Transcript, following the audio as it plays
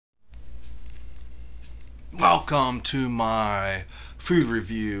Welcome to my food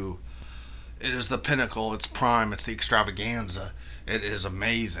review. It is the pinnacle, it's prime, it's the extravaganza. It is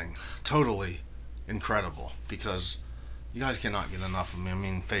amazing, totally incredible, because you guys cannot get enough of me. I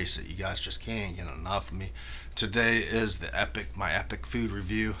mean, face it, you guys just can't get enough of me. Today is my epic food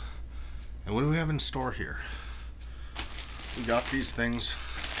review. And what do we have in store here? We got these things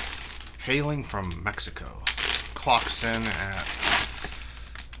hailing from Mexico. Clocks in at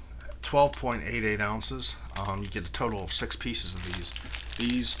 12.88 ounces. You get a total of 6 pieces of these.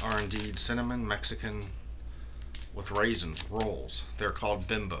 These are indeed Cinnamin Mexican with raisins rolls. They're called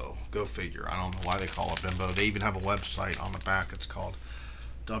Bimbo. Go figure. I don't know why they call it Bimbo. They even have a website on the back. It's called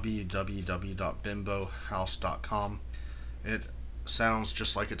www.bimbohouse.com. It sounds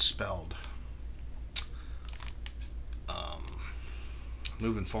just like it's spelled.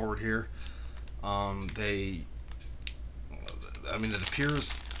 Moving forward here, it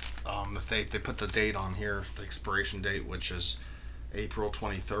appears that they put the date on here, the expiration date, which is April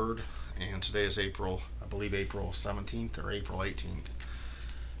 23rd, and today is April 17th or April 18th,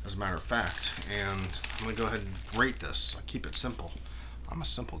 as a matter of fact. And I'm going to go ahead and rate this. I keep it simple. I'm a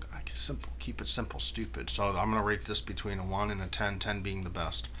simple guy. Keep it simple, stupid. So I'm going to rate this between a 1 and a 10, 10 being the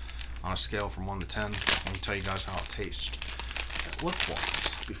best. On a scale from 1 to 10, let me tell you guys how it tastes.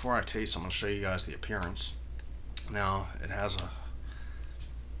 Look-wise, before I taste, I'm going to show you guys the appearance. Now, it has a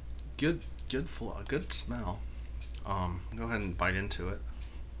good smell. Go ahead and bite into it.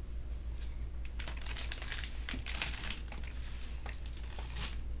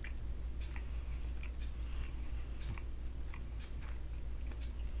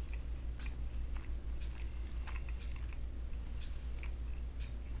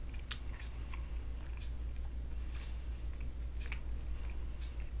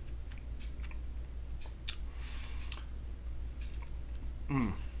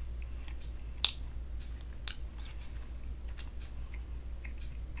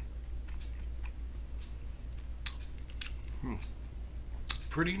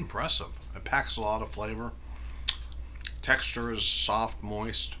 Pretty impressive. It packs a lot of flavor. Texture is soft,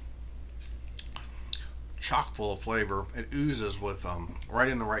 moist, chock full of flavor. It oozes with right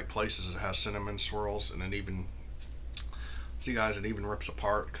in the right places. It has cinnamon swirls, and it even, see guys, it even rips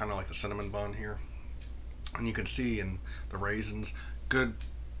apart, kind of like a cinnamon bun here. And you can see in the raisins, good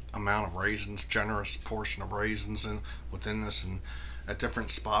amount of raisins, generous portion of raisins within this, and at different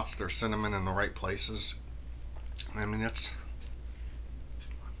spots there's cinnamon in the right places. I mean, it's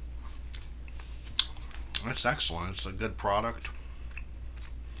excellent. It's a good product.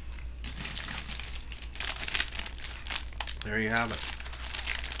 There you have it.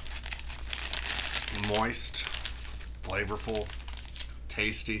 Moist, flavorful,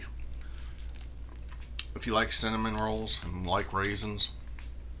 tasty. If you like cinnamon rolls and like raisins,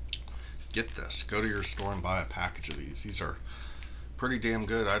 get this. Go to your store and buy a package of these. These are pretty damn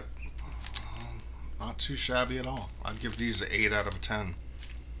good. Not too shabby at all. I'd give these an 8 out of a 10.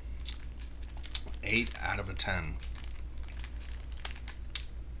 8 out of a 10.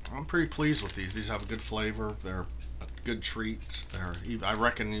 I'm pretty pleased with these. These have a good flavor. They're a good treat. I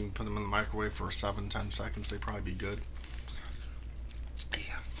reckon you can put them in the microwave for 7-10 seconds. They'd probably be good.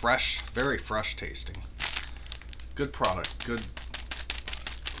 Yeah, fresh, very fresh tasting. Good product.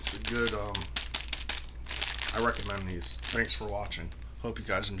 It's a good. I recommend these. Thanks for watching. Hope you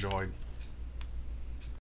guys enjoyed.